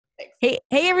Hey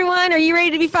everyone, are you ready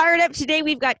to be fired up? Today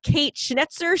we've got Kate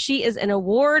Schnetzer. She is an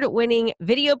award-winning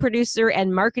video producer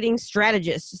and marketing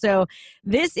strategist. So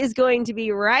this is going to be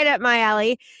right up my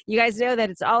alley. You guys know that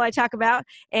it's all I talk about.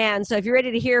 And so if you're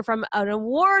ready to hear from an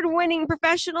award-winning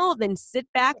professional, then sit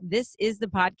back. This is the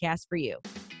podcast for you.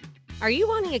 Are you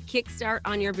wanting a kickstart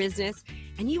on your business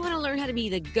and you want to learn how to be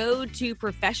the go-to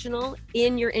professional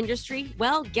in your industry?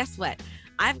 Well, guess what?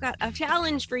 I've got a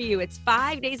challenge for you. It's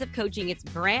 5 days of coaching. It's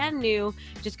brand new.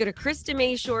 Just go to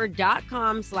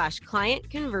KristaMashore.com/client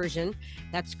conversion.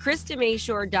 That's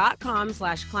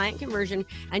KristaMashore.com/client conversion.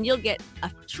 And you'll get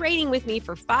a training with me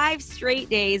for 5 straight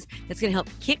days that's going to help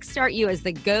kickstart you as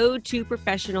the go-to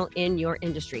professional in your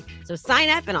industry. So sign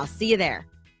up and I'll see you there.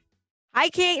 Hi,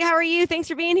 Kate. How are you? Thanks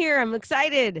for being here. I'm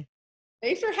excited.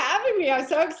 Thanks for having me. I'm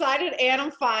so excited and I'm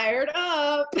fired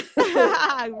up.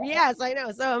 Yes, I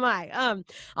know. So am I.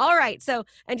 All right. So,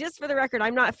 and just for the record,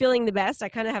 I'm not feeling the best. I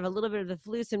kind of have a little bit of the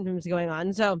flu symptoms going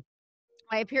on. So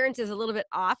my appearance is a little bit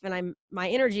off and my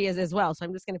energy is as well. So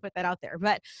I'm just going to put that out there.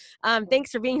 But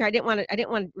thanks for being here. I didn't want to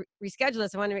reschedule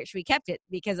this. I wanted to make sure we kept it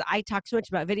because I talk so much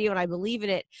about video and I believe in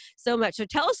it so much. So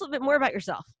tell us a little bit more about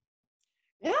yourself.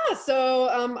 Yeah, so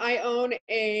I own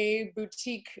a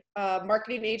boutique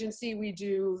marketing agency. We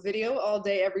do video all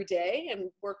day, every day, and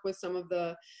work with some of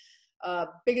the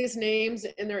biggest names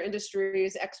in their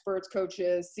industries, experts,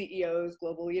 coaches, CEOs,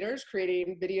 global leaders,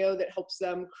 creating video that helps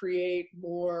them create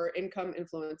more income,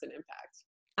 influence, and impact.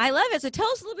 I love it. So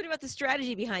tell us a little bit about the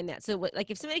strategy behind that. So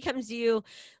like if somebody comes to you,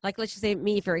 like let's just say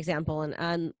me, for example,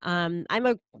 and I'm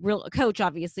a real coach,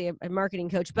 obviously a marketing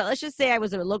coach, but let's just say I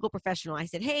was a local professional. I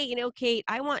said, hey, Kate,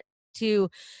 I want to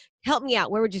help me out.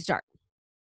 Where would you start?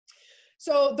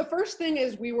 So the first thing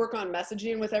is we work on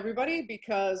messaging with everybody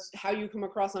because how you come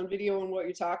across on video and what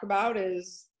you talk about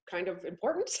is kind of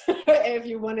important if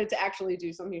you wanted to actually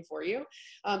do something for you.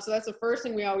 So that's the first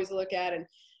thing we always look at. And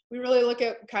we really look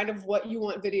at kind of what you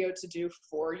want video to do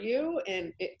for you.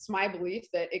 And it's my belief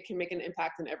that it can make an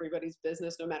impact in everybody's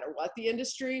business, no matter what the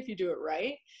industry, if you do it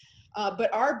right.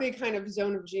 But our big kind of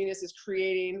zone of genius is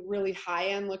creating really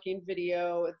high-end looking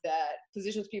video that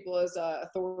positions people as an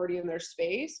authority in their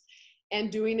space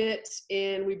and doing it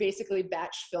we basically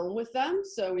batch film with them.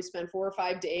 So we spend 4 or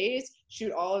 5 days,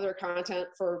 shoot all of their content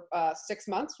for 6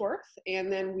 months worth.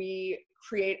 And then we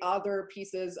create other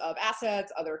pieces of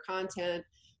assets, other content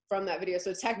from that video.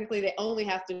 So technically they only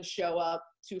have to show up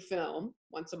to film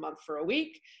once a month for a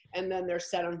week, and then they're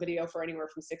set on video for anywhere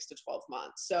from 6 to 12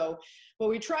 months. So what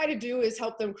we try to do is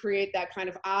help them create that kind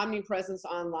of omnipresence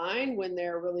online when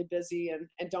they're really busy and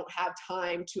don't have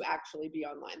time to actually be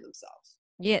online themselves.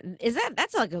 Yeah.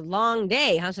 That's like a long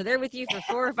day, huh? So they're with you for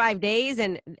 4 or 5 days.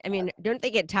 And I mean, don't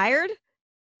they get tired?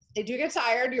 They do get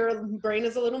tired. Your brain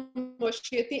is a little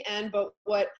mushy at the end, but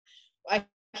what I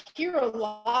hear a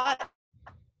lot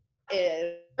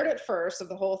is at first of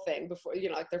the whole thing before,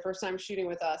 like their first time shooting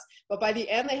with us, but by the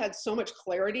end they had so much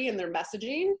clarity in their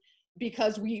messaging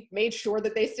because we made sure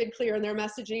that they stayed clear in their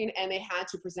messaging and they had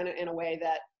to present it in a way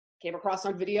that came across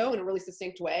on video in a really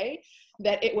succinct way,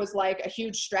 that it was like a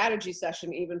huge strategy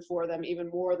session even for them, even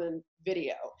more than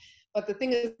video. But the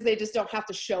thing is they just don't have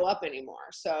to show up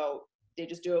anymore. So they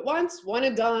just do it once, one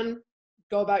and done,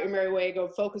 go about your merry way, go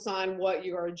focus on what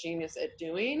you are a genius at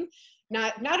doing.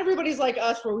 Not everybody's like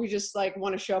us where we just like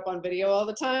want to show up on video all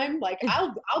the time. Like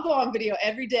I'll go on video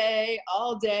every day,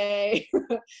 all day.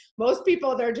 Most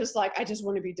people, they're just like, I just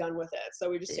want to be done with it. So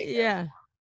we just take care.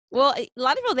 Well, a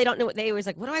lot of people, they don't know what they always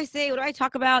like, what do I say? What do I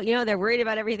talk about? They're worried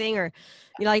about everything or,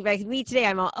 like me today,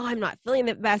 I'm not feeling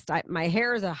the best. My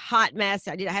hair is a hot mess.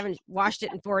 I haven't washed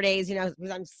it in 4 days, because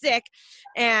I'm sick.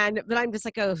 But I'm just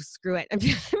like, oh, screw it. I'm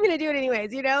going to do it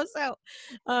anyways, So,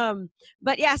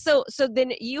 but yeah, so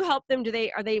then you help them.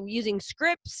 Are they using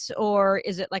scripts or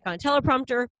is it like on a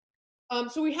teleprompter?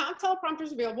 So we have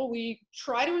teleprompters available. We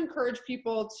try to encourage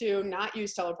people to not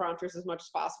use teleprompters as much as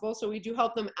possible. So we do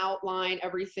help them outline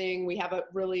everything. We have a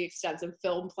really extensive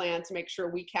film plan to make sure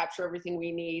we capture everything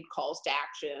we need, calls to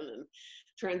action and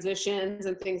transitions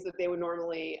and things that they would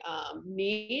normally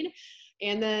need.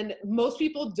 And then most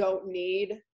people don't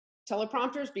need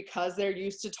teleprompters because they're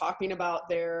used to talking about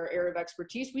their area of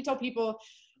expertise. We tell people,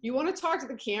 you want to talk to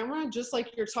the camera just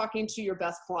like you're talking to your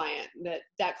best client,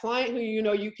 that client who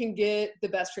you can get the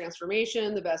best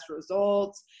transformation, the best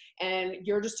results, and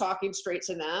you're just talking straight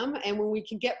to them. And when we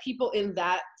can get people in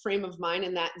that frame of mind,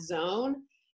 in that zone,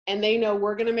 and they know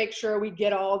we're going to make sure we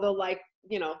get all the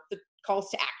the calls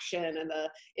to action and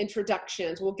the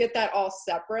introductions, we'll get that all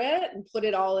separate and put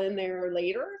it all in there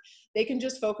later. They can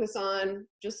just focus on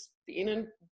just being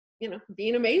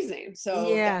amazing.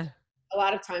 So yeah. a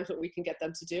lot of times what we can get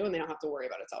them to do, and they don't have to worry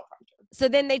about a teleprompter. So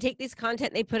then they take this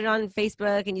content, they put it on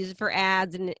Facebook and use it for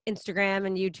ads and Instagram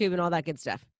and YouTube and all that good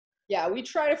stuff. Yeah, we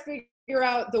try to figure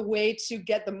out the way to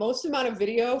get the most amount of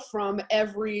video from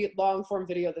every long form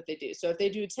video that they do. So if they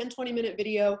do a 10, 20-minute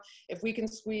video, if we can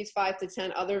squeeze 5 to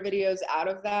 10 other videos out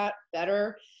of that,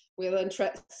 better. We'll then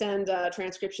send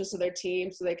transcriptions to their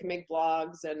team so they can make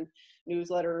blogs and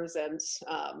newsletters and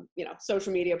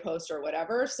social media posts or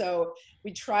whatever. So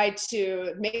we try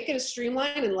to make it as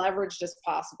streamlined and leveraged as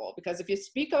possible, because if you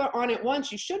speak on it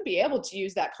once, you should be able to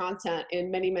use that content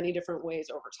in many, many different ways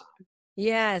over time.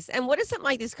 Yes. And what does something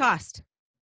like this cost?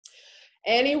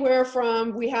 Anywhere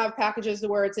from, we have packages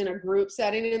where it's in a group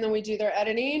setting and then we do their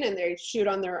editing and they shoot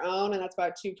on their own, and that's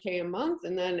about $2,000 a month.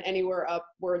 And then anywhere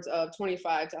upwards of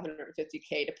 $25,000 to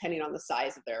 $150,000, depending on the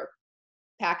size of their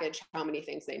package, how many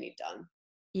things they need done.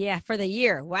 Yeah, for the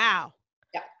year. Wow.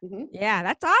 Yeah. Mm-hmm. Yeah,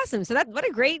 that's awesome. So what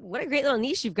a great little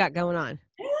niche you've got going on.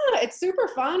 Yeah, it's super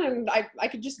fun, and I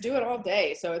could just do it all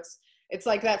day. So it's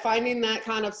like that, finding that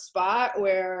kind of spot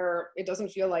where it doesn't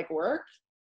feel like work.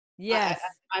 Yes.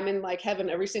 I'm in like heaven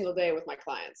every single day with my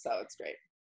clients. So it's great.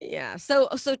 Yeah. So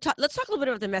let's talk a little bit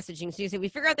about the messaging. So you say we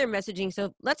figure out their messaging.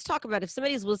 So let's talk about, if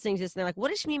somebody's listening to this and they're like, what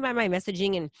does she mean by my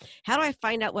messaging? And how do I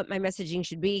find out what my messaging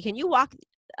should be? Can you walk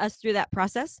us through that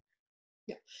process?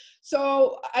 Yeah.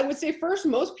 So I would say first,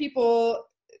 most people,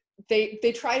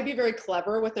 they try to be very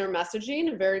clever with their messaging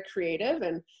and very creative,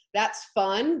 and that's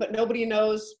fun, but nobody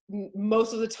knows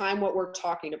most of the time what we're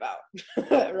talking about,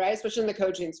 right? Especially in the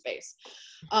coaching space.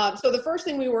 So the first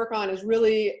thing we work on is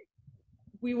really,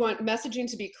 we want messaging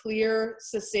to be clear,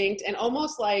 succinct, and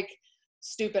almost like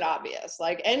stupid obvious.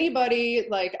 Like anybody,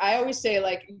 like I always say,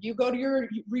 like you go to your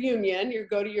reunion, you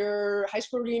go to your high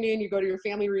school reunion, you go to your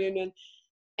family reunion,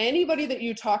 anybody that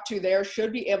you talk to there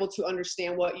should be able to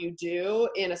understand what you do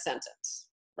in a sentence,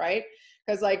 right?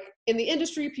 Because like in the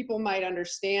industry, people might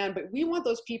understand, but we want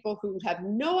those people who have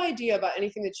no idea about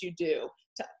anything that you do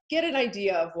to get an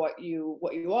idea of what you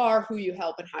are, who you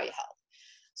help, and how you help.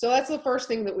 So that's the first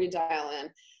thing that we dial in.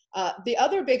 The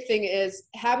other big thing is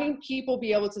having people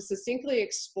be able to succinctly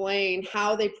explain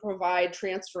how they provide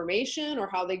transformation or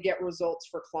how they get results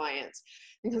for clients.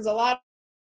 Because a lot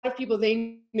of people,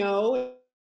 they know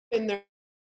in their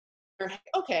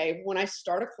okay, when I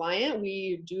start a client,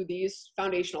 we do these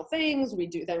foundational things,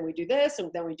 then we do this, and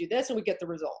then we do this, and we get the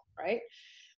result, right?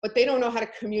 But they don't know how to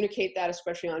communicate that,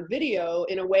 especially on video,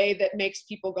 in a way that makes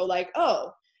people go like,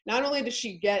 oh, not only does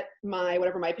she get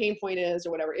whatever my pain point is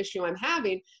or whatever issue I'm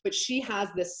having, but she has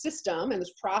this system and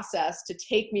this process to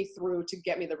take me through to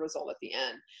get me the result at the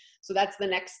end. So that's the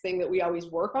next thing that we always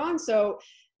work on. So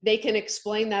they can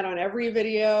explain that on every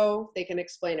video. They can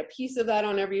explain a piece of that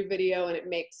on every video, and it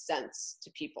makes sense to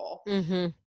people. Mm-hmm.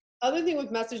 Other thing with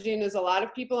messaging is a lot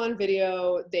of people on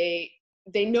video, they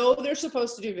know they're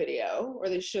supposed to do video, or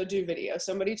they should do video.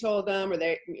 Somebody told them, or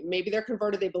maybe they're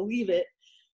converted, they believe it,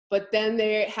 but then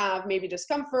they have maybe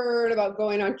discomfort about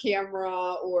going on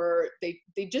camera, or they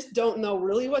just don't know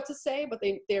really what to say, but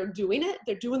they're doing it.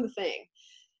 They're doing the thing.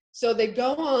 So they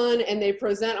go on and they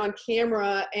present on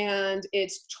camera, and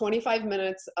it's 25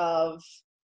 minutes of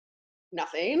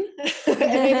nothing, and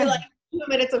maybe like 2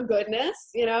 minutes of goodness,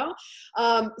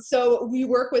 So we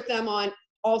work with them on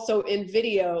also in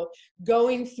video,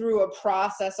 going through a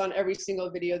process on every single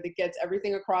video that gets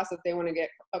everything across that they want to get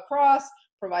across,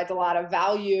 provides a lot of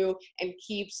value, and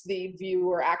keeps the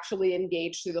viewer actually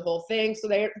engaged through the whole thing. So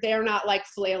they're not like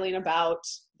flailing about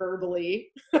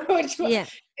verbally, which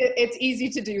it's easy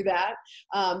to do that,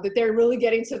 but they're really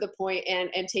getting to the point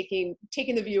and taking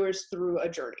the viewers through a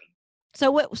journey.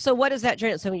 So what is that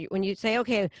journey? So when you say,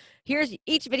 okay, here's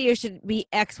each video should be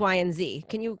X, Y, and Z.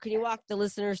 Can you walk the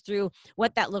listeners through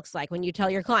what that looks like when you tell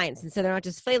your clients, and so they're not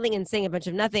just flailing and saying a bunch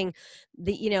of nothing,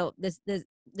 the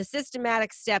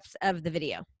systematic steps of the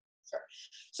video? Sure.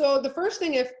 So the first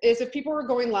thing if people are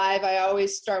going live, I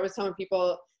always start with telling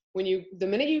people, the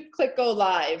minute you click go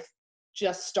live,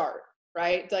 just start,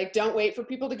 right? Like don't wait for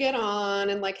people to get on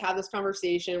and like have this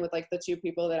conversation with like the two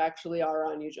people that actually are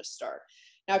on, you just start.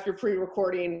 Now, if you're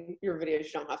pre-recording your videos,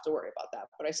 you don't have to worry about that,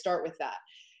 but I start with that.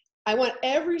 I want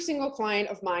every single client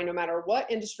of mine, no matter what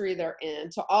industry they're in,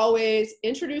 to always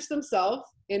introduce themselves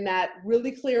in that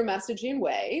really clear messaging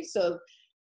way. So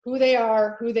who they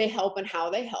are, who they help, and how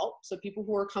they help. So people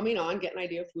who are coming on get an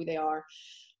idea of who they are.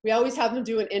 We always have them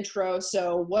do an intro.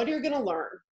 So what are you going to learn?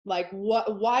 Like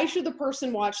why should the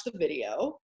person watch the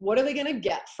video? What are they going to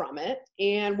get from it?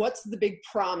 And what's the big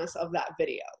promise of that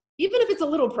video? Even if it's a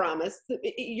little promise,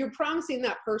 you're promising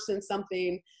that person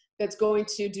something that's going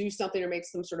to do something or make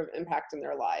some sort of impact in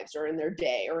their lives or in their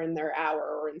day or in their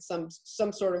hour or in some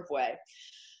sort of way.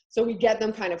 So we get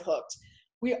them kind of hooked.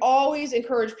 We always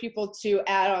encourage people to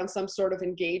add on some sort of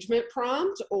engagement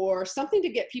prompt or something to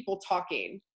get people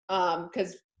talking,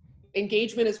 because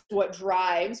engagement is what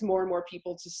drives more and more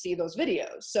people to see those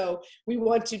videos. So we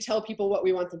want to tell people what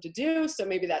we want them to do. So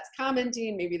maybe that's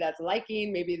commenting, maybe that's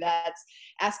liking, maybe that's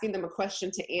asking them a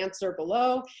question to answer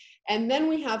below. And then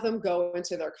we have them go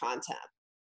into their content.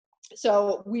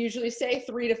 So we usually say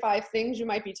 3 to 5 things you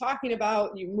might be talking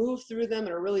about. You move through them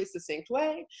in a really succinct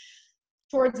way.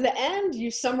 Towards the end, you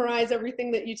summarize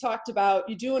everything that you talked about.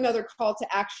 You do another call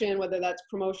to action, whether that's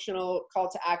promotional call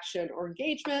to action or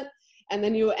engagement, and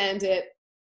then you end it.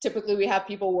 Typically, we have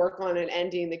people work on an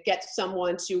ending that gets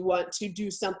someone to want to do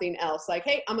something else. Like,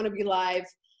 hey, I'm going to be live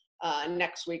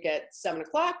next week at 7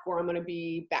 o'clock, or I'm going to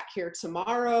be back here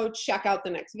tomorrow. Check out the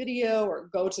next video or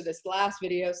go to this last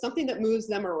video, something that moves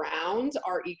them around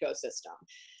our ecosystem.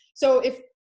 So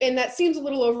and that seems a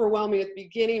little overwhelming at the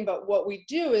beginning, but what we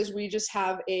do is we just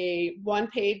have a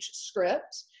 1-page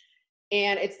script,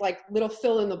 and it's like little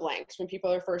fill in the blanks when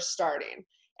people are first starting.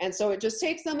 And so it just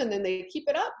takes them, and then they keep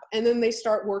it up, and then they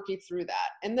start working through that.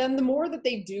 And then the more that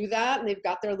they do that, and they've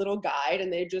got their little guide,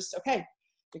 and they just, okay,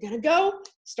 you're gonna go,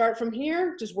 start from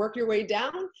here, just work your way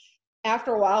down.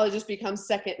 After a while, it just becomes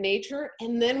second nature.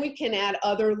 And then we can add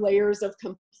other layers of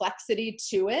complexity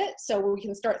to it. So we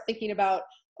can start thinking about,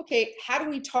 okay, how do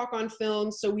we talk on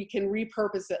film so we can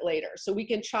repurpose it later? So we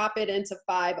can chop it into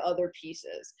 5 other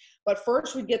pieces. But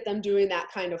first we get them doing that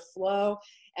kind of flow.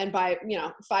 And by,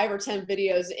 5 or 10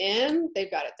 videos in, they've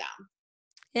got it down.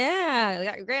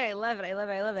 Yeah, great. I love it. I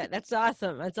love it. That's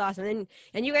awesome. That's awesome.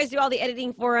 And you guys do all the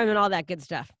editing for them and all that good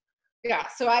stuff. Yeah.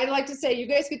 So I like to say you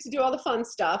guys get to do all the fun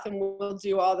stuff, and we'll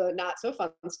do all the not so fun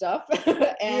stuff.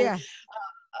 And,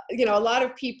 a lot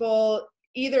of people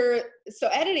so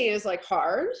editing is like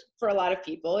hard for a lot of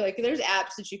people. Like there's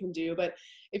apps that you can do, but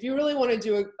if you really want to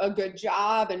do a good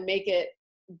job and make it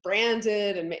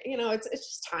branded and, it's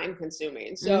just time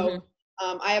consuming. So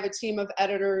I have a team of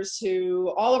editors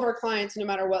who all of our clients, no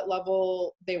matter what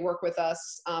level they work with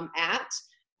us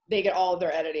they get all of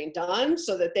their editing done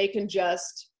so that they can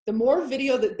the more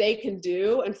video that they can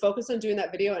do and focus on doing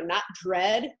that video and not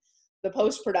dread the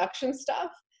post-production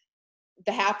stuff,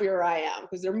 the happier I am,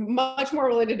 because they're much more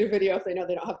willing to do video if they know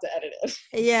they don't have to edit it.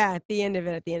 Yeah, at the end of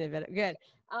it. Good.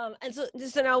 And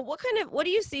so now what do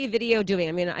you see video doing?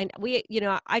 I mean,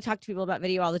 I talk to people about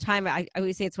video all the time. I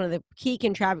always say it's one of the key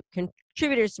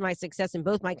contributors to my success in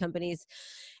both my companies.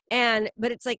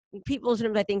 But it's like people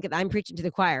sometimes I think I'm preaching to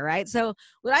the choir, right? So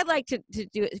what I'd like to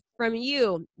do from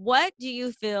you, what do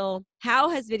you feel, how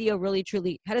has video really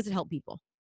truly, how does it help people?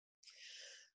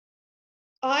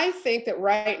 I think that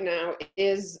right now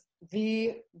is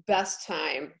the best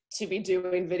time to be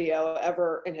doing video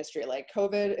ever in history. Like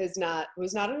COVID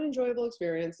was not an enjoyable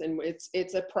experience, and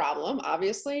it's a problem,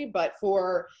 obviously, but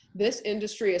for this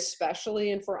industry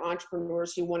especially, and for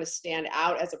entrepreneurs who want to stand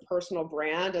out as a personal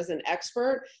brand, as an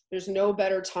expert, there's no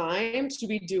better time to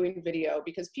be doing video,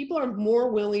 because people are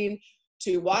more willing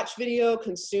to watch video,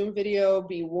 consume video,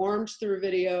 be warmed through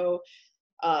video,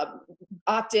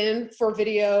 opt in for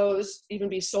videos, even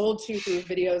be sold to through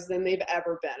videos than they've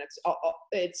ever been.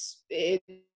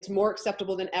 It's more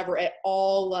acceptable than ever at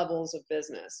all levels of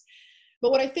business. But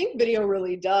what I think video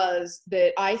really does,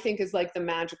 that I think is like the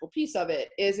magical piece of it,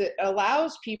 is it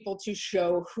allows people to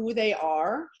show who they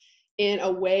are in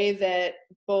a way that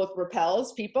both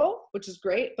repels people, which is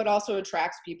great, but also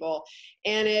attracts people.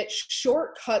 And it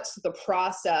shortcuts the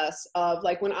process of,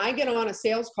 like, when I get on a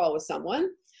sales call with someone,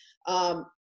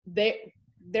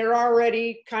 they're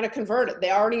already kind of converted.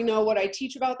 They already know what I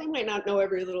teach about. They might not know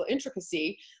every little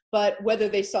intricacy, but whether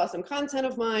they saw some content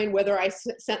of mine, whether I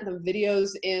sent them videos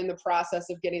in the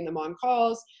process of getting them on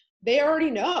calls, they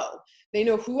already know. They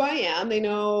know who I am. They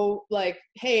know, like,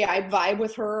 hey, I vibe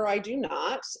with her, I do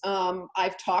not.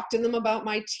 I've talked to them about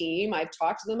my team. I've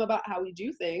talked to them about how we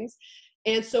do things.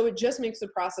 And so it just makes the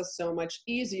process so much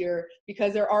easier,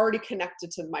 because they're already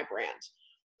connected to my brand.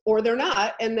 Or they're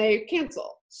not, and they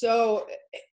cancel. So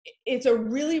it's a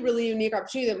really, really unique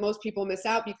opportunity that most people miss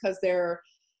out, because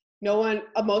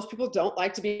most people don't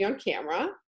like to be on camera,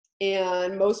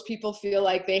 and most people feel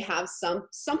like they have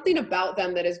something about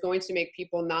them that is going to make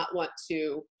people not want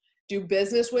to do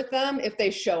business with them if they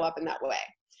show up in that way.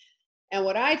 And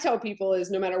what I tell people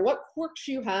is, no matter what quirks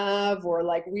you have, or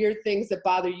like weird things that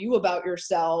bother you about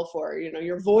yourself, or,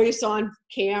 your voice on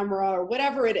camera, or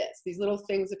whatever it is, these little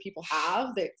things that people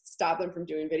have that stop them from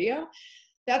doing video,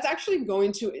 that's actually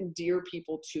going to endear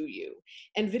people to you.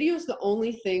 And video is the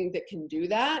only thing that can do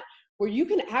that, where you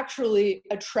can actually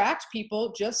attract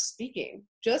people just speaking,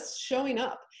 just showing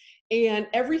up. And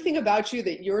everything about you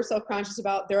that you're self-conscious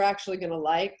about, they're actually going to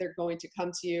like, they're going to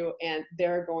come to you, and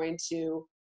they're going to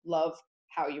love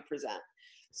how you present.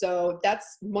 So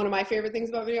that's one of my favorite things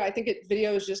about video. I think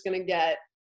video is just going to get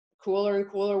cooler and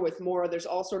cooler with more. There's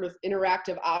all sort of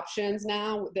interactive options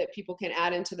now that people can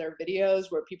add into their videos,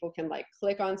 where people can like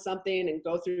click on something and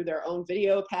go through their own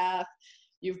video path.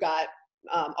 You've got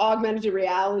augmented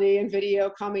reality and video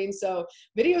coming. So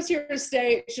video's here to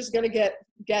stay. It's just going to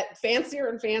get fancier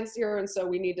and fancier. And so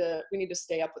we need to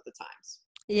stay up with the times.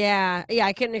 Yeah,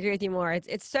 I couldn't agree with you more.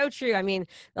 It's so true. I mean,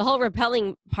 the whole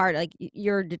repelling part, like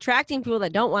you're detracting people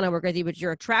that don't want to work with you, but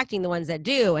you're attracting the ones that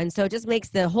do. And so it just makes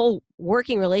the whole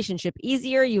working relationship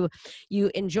easier. You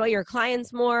enjoy your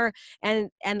clients more,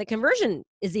 and the conversion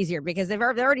is easier because they're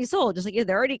already sold. Just like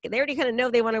they already kind of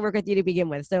know they want to work with you to begin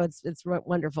with. So it's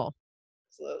wonderful.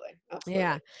 Absolutely.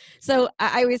 Yeah. So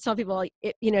I always tell people,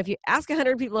 if you ask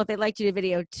 100 people if they'd like to do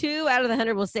video, 2 out of the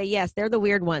 100 will say yes. They're the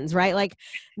weird ones, right? Like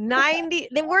 90,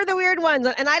 they were the weird ones.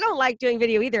 And I don't like doing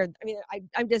video either. I mean,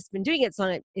 I've just been doing it,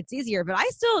 so it's easier. But I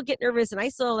still get nervous, and I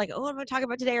still like, oh, what am I talking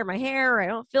about today? Or my hair, or I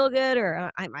don't feel good,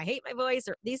 or I hate my voice,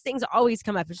 or these things always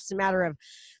come up. It's just a matter of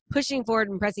pushing forward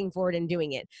and pressing forward and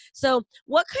doing it. So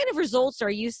what kind of results are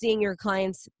you seeing your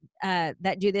clients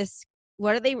that do this?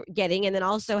 What are they getting? And then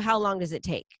also, how long does it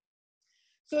take?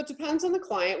 So it depends on the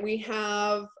client. We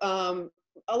have a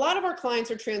lot of our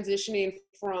clients are transitioning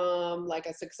from like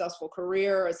a successful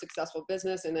career, a successful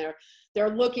business, and they're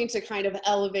looking to kind of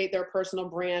elevate their personal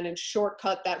brand and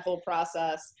shortcut that whole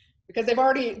process, because they've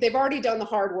already done the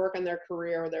hard work in their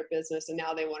career or their business, and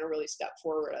now they want to really step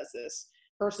forward as this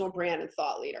personal brand and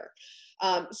thought leader.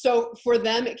 So for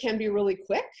them, it can be really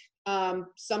quick.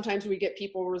 Sometimes we get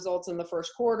people results in the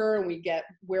first quarter, and we get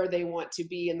where they want to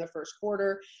be in the first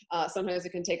quarter. Sometimes it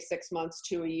can take 6 months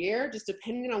to a year, just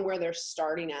depending on where they're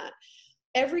starting at.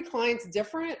 Every client's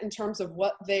different in terms of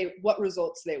what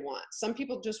results they want. Some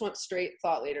people just want straight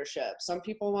thought leadership. Some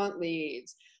people want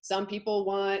leads. Some people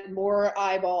want more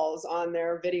eyeballs on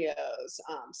their videos.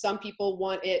 Some people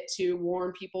want it to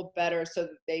warm people better so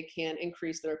that they can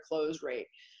increase their close rate.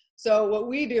 So what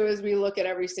we do is we look at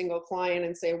every single client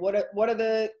and say, what are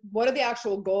the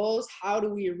actual goals? How do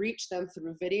we reach them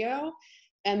through video?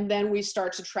 And then we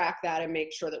start to track that and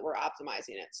make sure that we're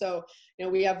optimizing it. So,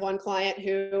 we have one client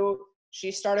who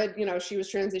she started, she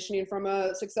was transitioning from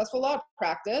a successful law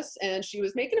practice, and she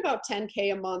was making about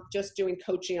 $10K a month just doing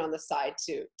coaching on the side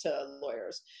to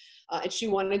lawyers. And she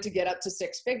wanted to get up to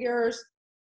 6 figures,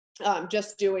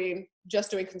 just doing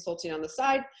consulting on the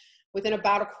side. Within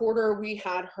about a quarter, we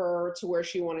had her to where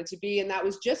she wanted to be, and that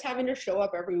was just having her show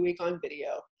up every week on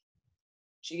video.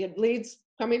 She had leads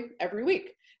coming every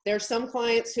week. There's some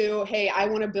clients who, hey, I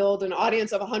want to build an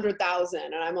audience of 100,000,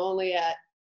 and I'm only at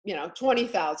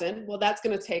 20,000. Well, that's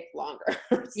going to take longer.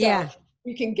 So yeah.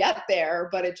 We can get there,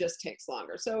 but it just takes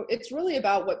longer. So it's really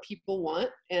about what people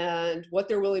want and what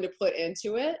they're willing to put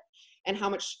into it, and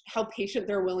how patient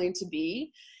they're willing to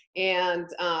be. And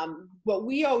what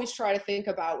we always try to think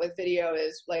about with video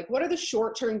is like, what are the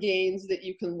short-term gains that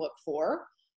you can look for?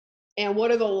 And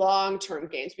what are the long-term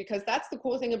gains? Because that's the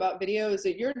cool thing about video, is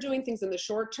that you're doing things in the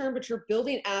short term, but you're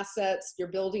building assets, you're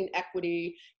building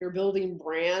equity, you're building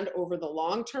brand over the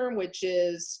long term, which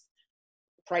is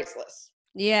priceless.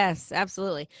 Yes,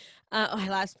 absolutely. I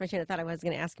lost my train of thought. I was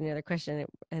going to ask another question,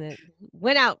 and it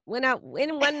went out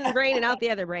in one brain and out the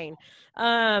other brain.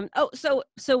 So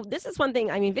this is one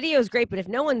thing. I mean, video is great, but if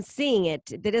no one's seeing it,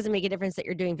 that doesn't make a difference that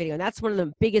you're doing video. And that's one of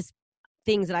the biggest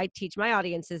things that I teach my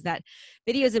audience, is that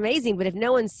video is amazing, but if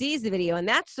no one sees the video, and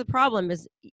that's the problem,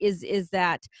 is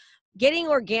that getting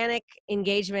organic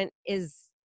engagement is,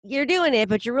 you're doing it,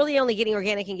 but you're really only getting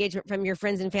organic engagement from your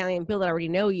friends and family and people that already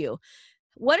know you.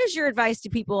 What is your advice to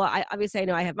people? Obviously I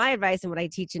know I have my advice and what I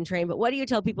teach and train, but what do you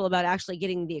tell people about actually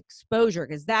getting the exposure?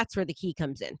 Because that's where the key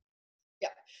comes in. Yeah.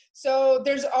 So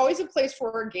there's always a place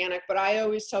for organic, but I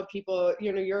always tell people,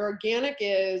 your organic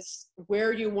is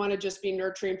where you want to just be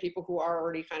nurturing people who are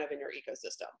already kind of in your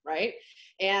ecosystem, right?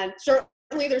 And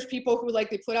certainly there's people who they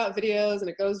put out videos and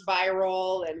it goes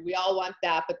viral, and we all want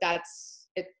that, but that's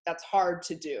hard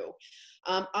to do.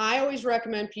 I always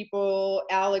recommend people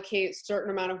allocate a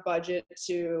certain amount of budget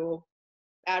to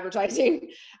advertising,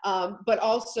 but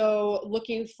also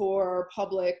looking for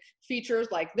public features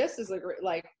like this is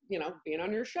being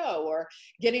on your show, or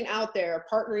getting out there,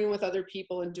 partnering with other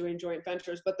people and doing joint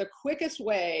ventures. But the quickest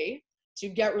way to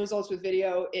get results with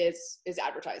video is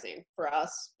advertising for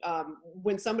us.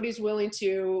 When somebody's willing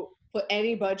to put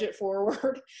any budget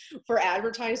forward for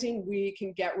advertising, we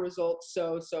can get results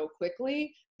so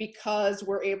quickly because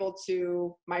we're able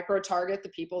to micro target the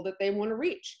people that they want to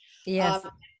reach. Yes.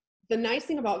 The nice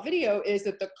thing about video is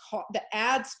that the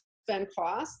ad spend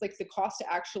cost, like the cost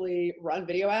to actually run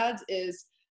video ads, is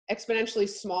exponentially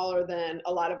smaller than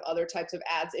a lot of other types of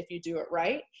ads if you do it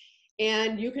right.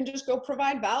 And you can just go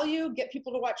provide value, get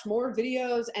people to watch more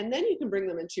videos, and then you can bring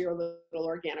them into your little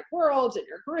organic world and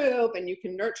your group, and you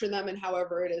can nurture them in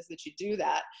however it is that you do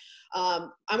that.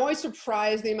 I'm always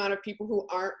surprised the amount of people who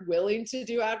aren't willing to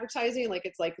do advertising. Like,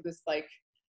 it's like this, like,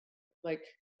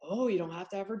 oh, you don't have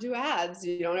to ever do ads.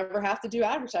 You don't ever have to do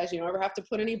advertising. You don't ever have to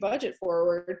put any budget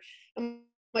forward.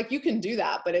 Like, you can do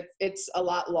that, but it's a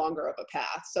lot longer of a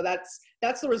path. So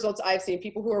that's the results I've seen.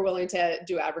 People who are willing to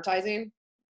do advertising,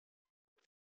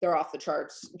 they're off the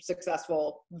charts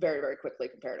successful very, very quickly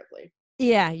comparatively.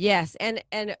 Yeah. Yes. And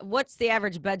what's the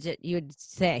average budget you would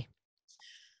say?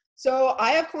 So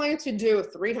I have clients who do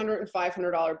 $300 and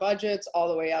 $500 budgets all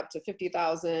the way up to $50,000,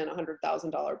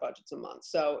 $100,000 budgets a month.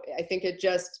 So I think it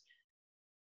just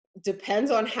depends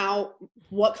on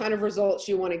what kind of results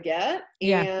you want to get,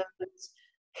 and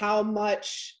how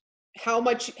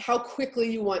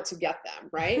quickly you want to get them,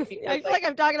 right? Because I feel like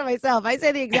I'm talking to myself. I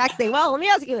say the exact thing. Well, let me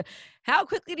ask you, how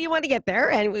quickly do you want to get there?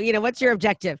 And, what's your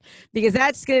objective? Because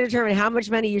that's going to determine how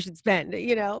much money you should spend,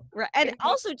 And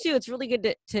also, too, it's really good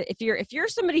to if you're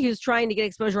somebody who's trying to get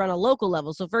exposure on a local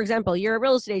level. So, for example, you're a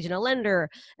real estate agent, a lender,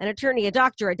 an attorney, a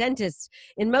doctor, a dentist.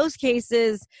 In most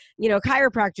cases, a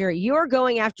chiropractor, you're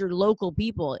going after local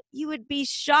people. You would be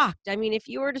shocked. I mean, if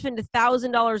you were to spend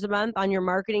 $1,000 a month on your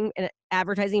marketing and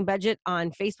advertising budget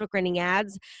on Facebook running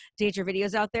ads to get your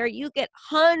videos out there, you get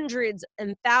hundreds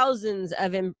and thousands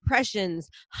of impressions,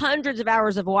 hundreds of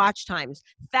hours of watch times,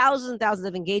 thousands and thousands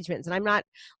of engagements. And I'm not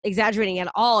exaggerating at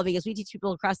all, because we teach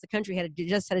people across the country how to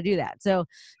do that. So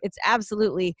it's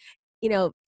absolutely,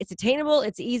 it's attainable,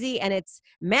 it's easy, and it's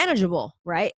manageable,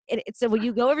 right? So when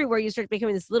you go everywhere, you start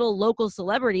becoming this little local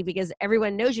celebrity because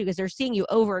everyone knows you because they're seeing you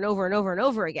over and over and over and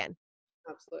over again.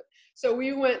 Absolutely. So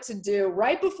we went to do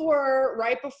right before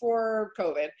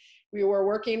COVID, we were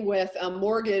working with a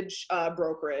mortgage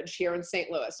brokerage here in St.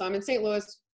 Louis. So I'm in St. Louis.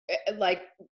 Like,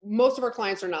 most of our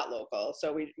clients are not local,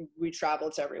 so we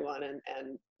travel to everyone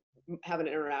and have an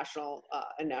international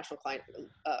and national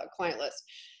client list.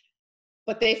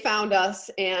 But they found us,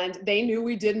 and they knew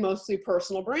we did mostly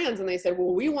personal brands, and they said,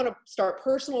 well, we want to start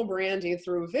personal branding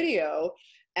through video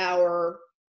our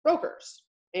brokers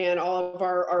and all of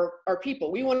our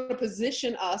people. We want to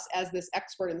position us as this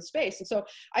expert in the space. And so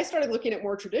I started looking at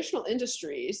more traditional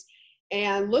industries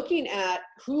and looking at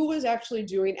who was actually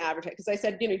doing advertising. Because I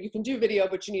said, you can do video,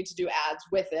 but you need to do ads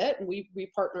with it. And we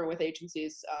partner with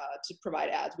agencies to provide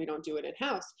ads. We don't do it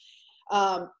in-house.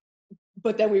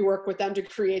 But then we work with them to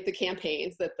create the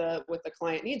campaigns that the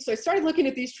client needs. So I started looking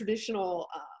at these traditional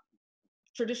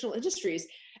industries,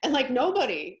 and like,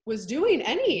 nobody was doing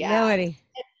any ads. Nobody.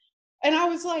 And I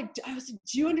was like, do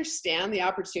you understand the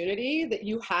opportunity that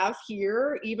you have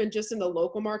here, even just in the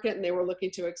local market? And they were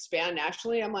looking to expand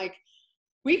nationally. I'm like,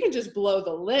 we can just blow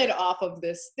the lid off of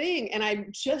this thing. And I'm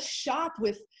just shocked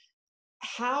with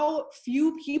how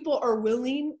few people are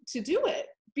willing to do it,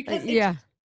 because it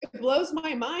blows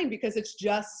my mind, because it's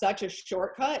just such a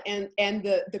shortcut, and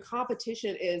the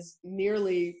competition is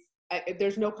nearly,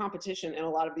 there's no competition in a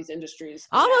lot of these industries.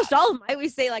 Almost all of them. I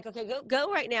always say, like, okay,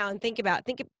 go right now and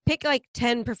pick like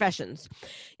 10 professions,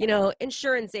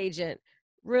 insurance agent,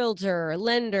 realtor,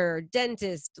 lender,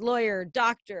 dentist, lawyer,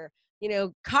 doctor,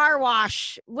 car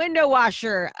wash, window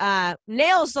washer,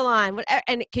 nail salon, whatever.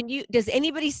 And does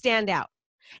anybody stand out?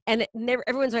 And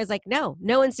everyone's always like, no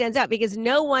one stands out, because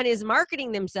no one is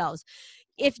marketing themselves.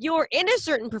 If you're in a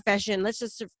certain profession, let's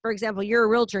just, for example, you're a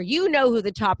realtor, you know who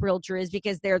the top realtor is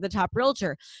because they're the top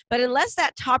realtor. But unless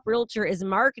that top realtor is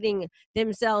marketing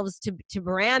themselves to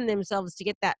brand themselves, to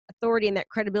get that authority and that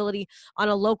credibility on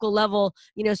a local level,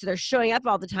 so they're showing up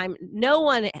all the time, no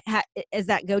one is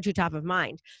that go-to top of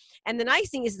mind. And the nice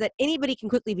thing is that anybody can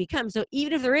quickly become. So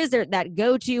even if there is that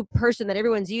go-to person that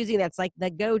everyone's using, that's like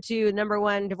the go-to number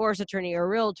one divorce attorney or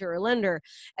realtor or lender,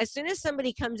 as soon as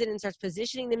somebody comes in and starts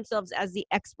positioning themselves as the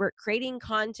expert, creating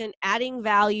content, adding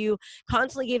value,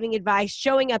 constantly giving advice,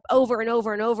 showing up over and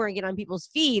over and over again on people's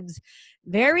feeds,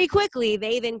 very quickly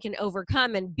they then can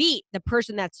overcome and beat the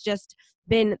person that's just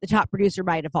been the top producer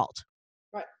by default.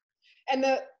 Right. And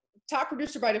the top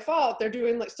producer by default, they're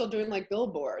still doing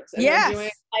billboards, and yes. They're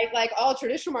doing like all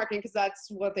traditional marketing, because that's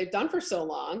what they've done for so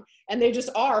long, and they just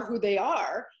are who they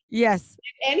are. Yes.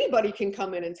 Anybody can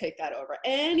come in and take that over.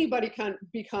 Anybody can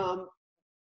become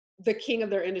the king of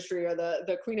their industry or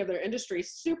the queen of their industry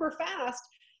super fast.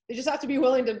 They just have to be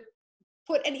willing to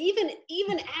put, and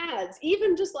even ads,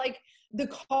 even just like the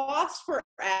cost for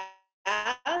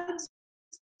ads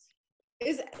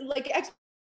is like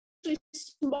actually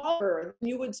smaller than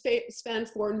you would spend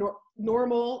for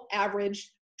normal,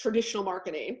 average, traditional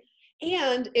marketing.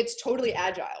 And it's totally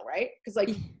agile, right? Because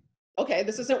like, okay,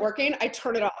 this isn't working, I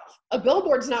turn it off. A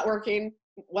billboard's not working,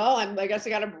 well, I guess I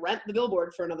got to rent the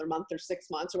billboard for another month or 6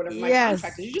 months or whatever my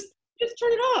contract is. You just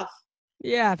turn it off.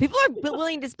 Yeah, people are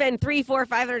willing to spend $300,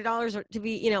 $400, $500 to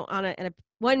be, on a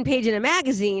one page in a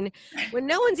magazine when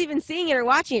no one's even seeing it or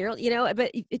watching it.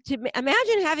 But to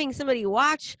imagine having somebody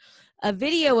watch a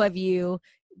video of you,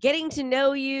 getting to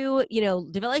know you,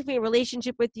 developing a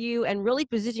relationship with you, and really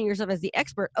positioning yourself as the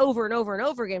expert over and over and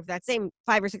over again for that same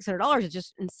 $500 or $600 is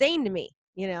just insane to me.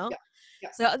 Yeah.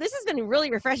 So this has been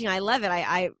really refreshing. I love it.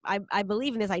 I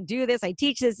believe in this. I do this. I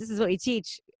teach this. This is what we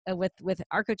teach with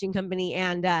our coaching company.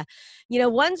 And,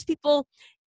 once people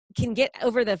can get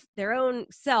over their own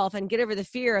self and get over the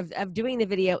fear of doing the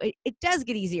video, it does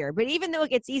get easier. But even though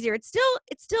it gets easier, it's still,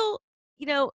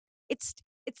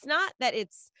 it's not that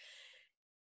it's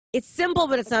simple,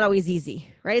 but it's not always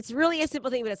easy, right? It's really a simple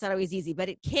thing, but it's not always easy. But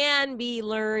it can be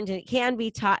learned and it can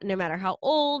be taught, no matter how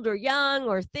old or young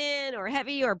or thin or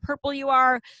heavy or purple you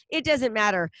are. It doesn't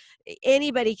matter.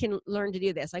 Anybody can learn to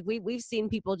do this. Like we've seen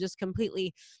people just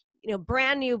completely,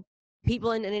 brand new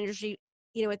people in an industry,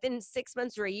 within 6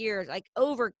 months or a year,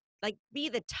 be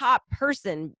the top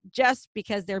person just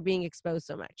because they're being exposed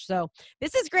so much. So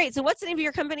this is great. So what's the name of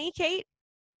your company, Kate?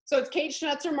 So it's Kate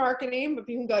Schnetzer Marketing, but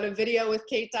you can go to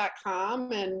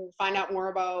videowithkate.com and find out more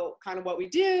about kind of what we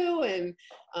do and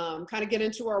kind of get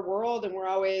into our world. And we're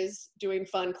always doing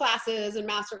fun classes and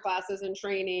master classes and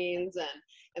trainings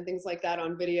and things like that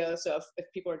on video. So if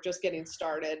people are just getting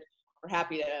started, we're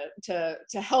happy to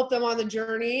help them on the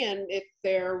journey. And if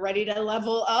they're ready to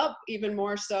level up even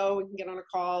more so, we can get on a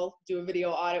call, do a video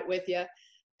audit with you,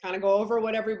 kind of go over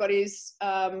what everybody's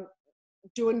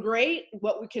doing great,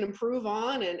 what we can improve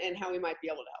on, and how we might be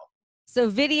able to help. So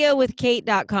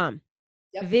videowithkate.com.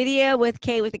 Yep. Video with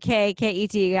K with a K,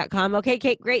 KET.com. Okay,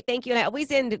 Kate, great. Thank you. And I always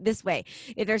end this way.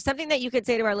 If there's something that you could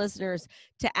say to our listeners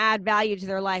to add value to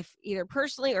their life, either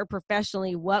personally or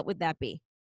professionally, what would that be?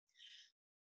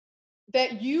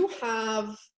 That you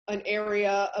have an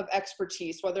area of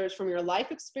expertise, whether it's from your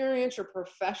life experience or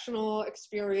professional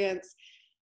experience,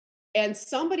 and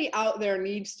somebody out there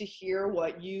needs to hear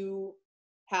what you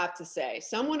have to say.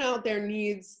 Someone out there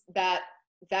needs that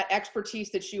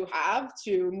expertise that you have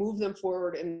to move them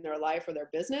forward in their life or their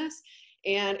business.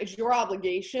 And it's your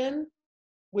obligation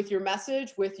with your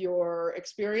message, with your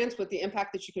experience, with the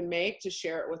impact that you can make to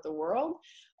share it with the world.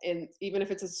 And even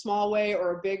if it's a small way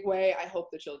or a big way, I hope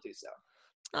that you'll do so.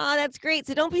 Oh, that's great.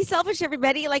 So don't be selfish,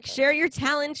 everybody. Like, share your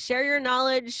talent, share your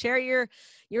knowledge, share your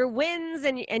wins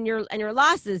and your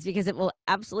losses, because it will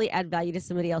absolutely add value to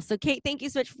somebody else. So Kate, thank you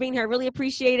so much for being here. I really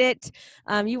appreciate it.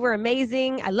 You were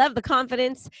amazing. I love the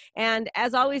confidence. And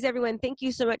as always, everyone, thank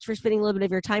you so much for spending a little bit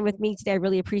of your time with me today. I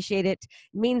really appreciate it.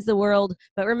 It means the world.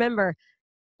 But remember,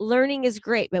 learning is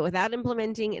great, but without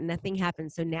implementing, nothing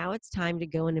happens. So now it's time to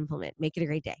go and implement. Make it a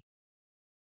great day.